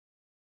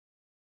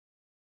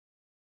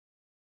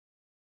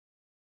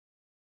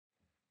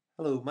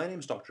Hello, my name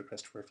is Dr.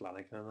 Christopher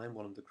Flanagan and I'm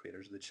one of the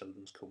creators of the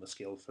Children's Coma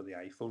Scale for the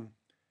iPhone.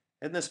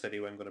 In this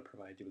video I'm going to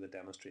provide you with a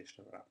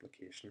demonstration of our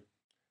application.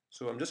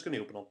 So I'm just going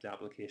to open up the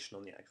application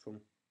on the iPhone.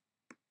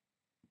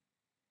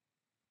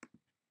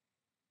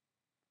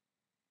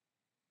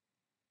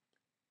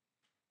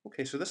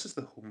 Okay, so this is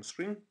the home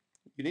screen.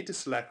 You need to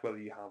select whether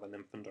you have an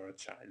infant or a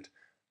child.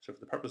 So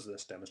for the purpose of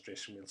this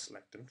demonstration we'll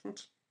select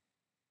infant.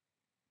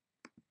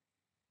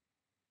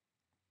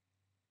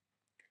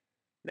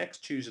 Next,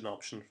 choose an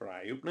option for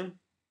eye opening,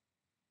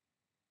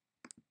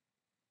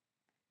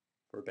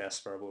 for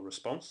best verbal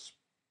response,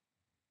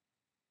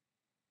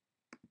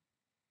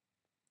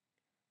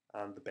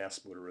 and the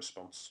best motor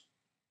response.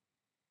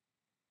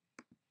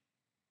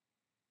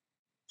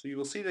 So you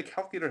will see the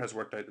calculator has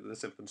worked out that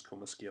this infant's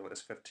coma scale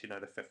is 15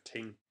 out of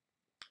 15.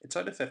 It's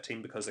out of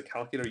 15 because the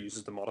calculator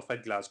uses the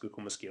Modified Glasgow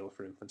Coma Scale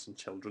for infants and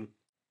children.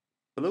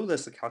 Below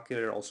this, the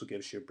calculator also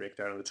gives you a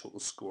breakdown of the total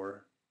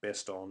score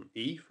based on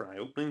E for eye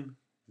opening,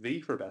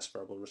 V for best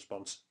verbal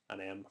response, and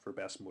M for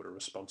best motor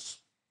response.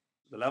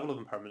 The level of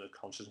impairment of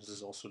consciousness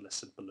is also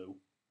listed below,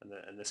 and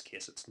in this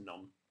case it's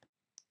none.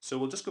 So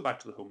we'll just go back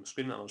to the home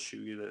screen and I'll show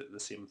you the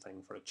same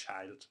thing for a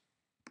child.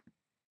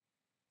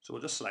 So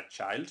we'll just select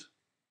child,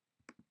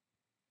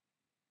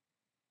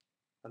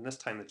 and this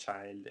time the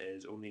child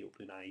is only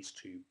opening eyes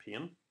to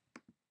pain.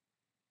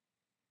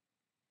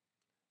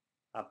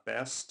 At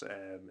best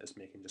is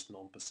making just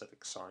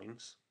non-specific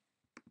sounds,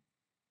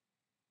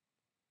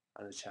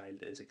 and the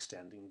child is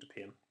extending to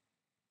pain.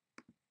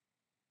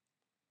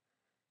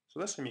 So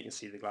this time you can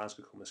see the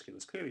Glasgow Coma Scale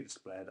is clearly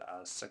displayed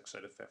as 6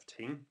 out of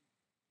 15.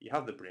 You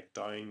have the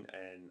breakdown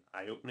in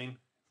eye opening,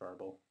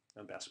 verbal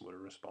and best motor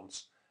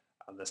response,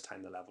 and this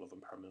time the level of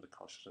impairment of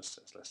consciousness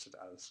is listed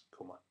as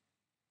coma.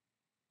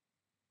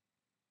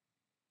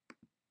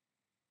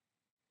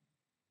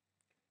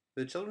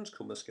 The Children's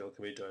Coma Scale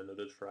can be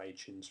downloaded for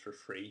iTunes for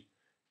free.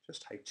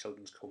 Just type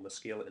Children's Coma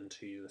Scale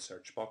into the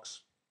search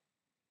box.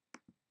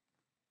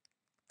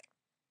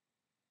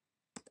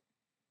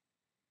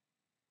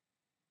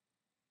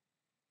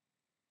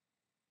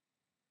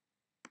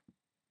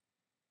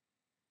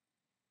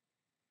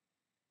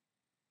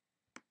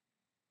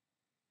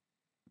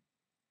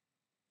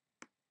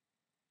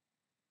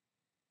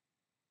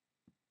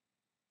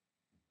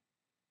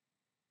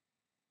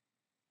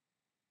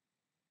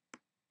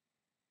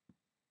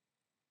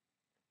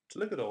 To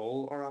look at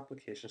all our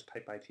applications,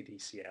 type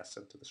ITDCS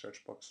into the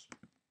search box.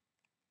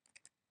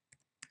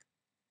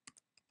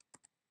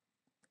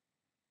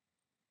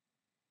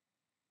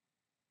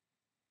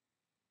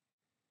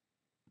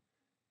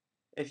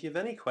 If you have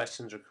any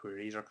questions or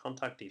queries, our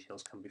contact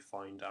details can be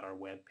found at our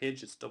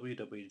webpage. It's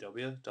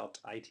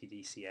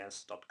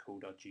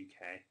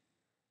www.itdcs.co.uk.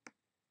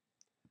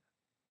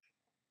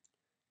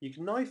 You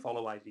can now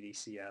follow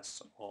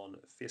ITDCS on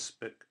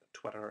Facebook,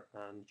 Twitter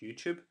and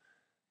YouTube.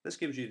 This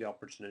gives you the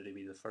opportunity to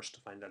be the first to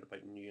find out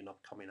about new and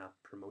upcoming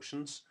app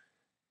promotions,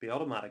 be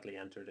automatically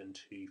entered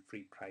into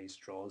free prize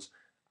draws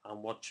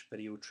and watch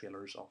video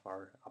trailers of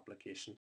our application.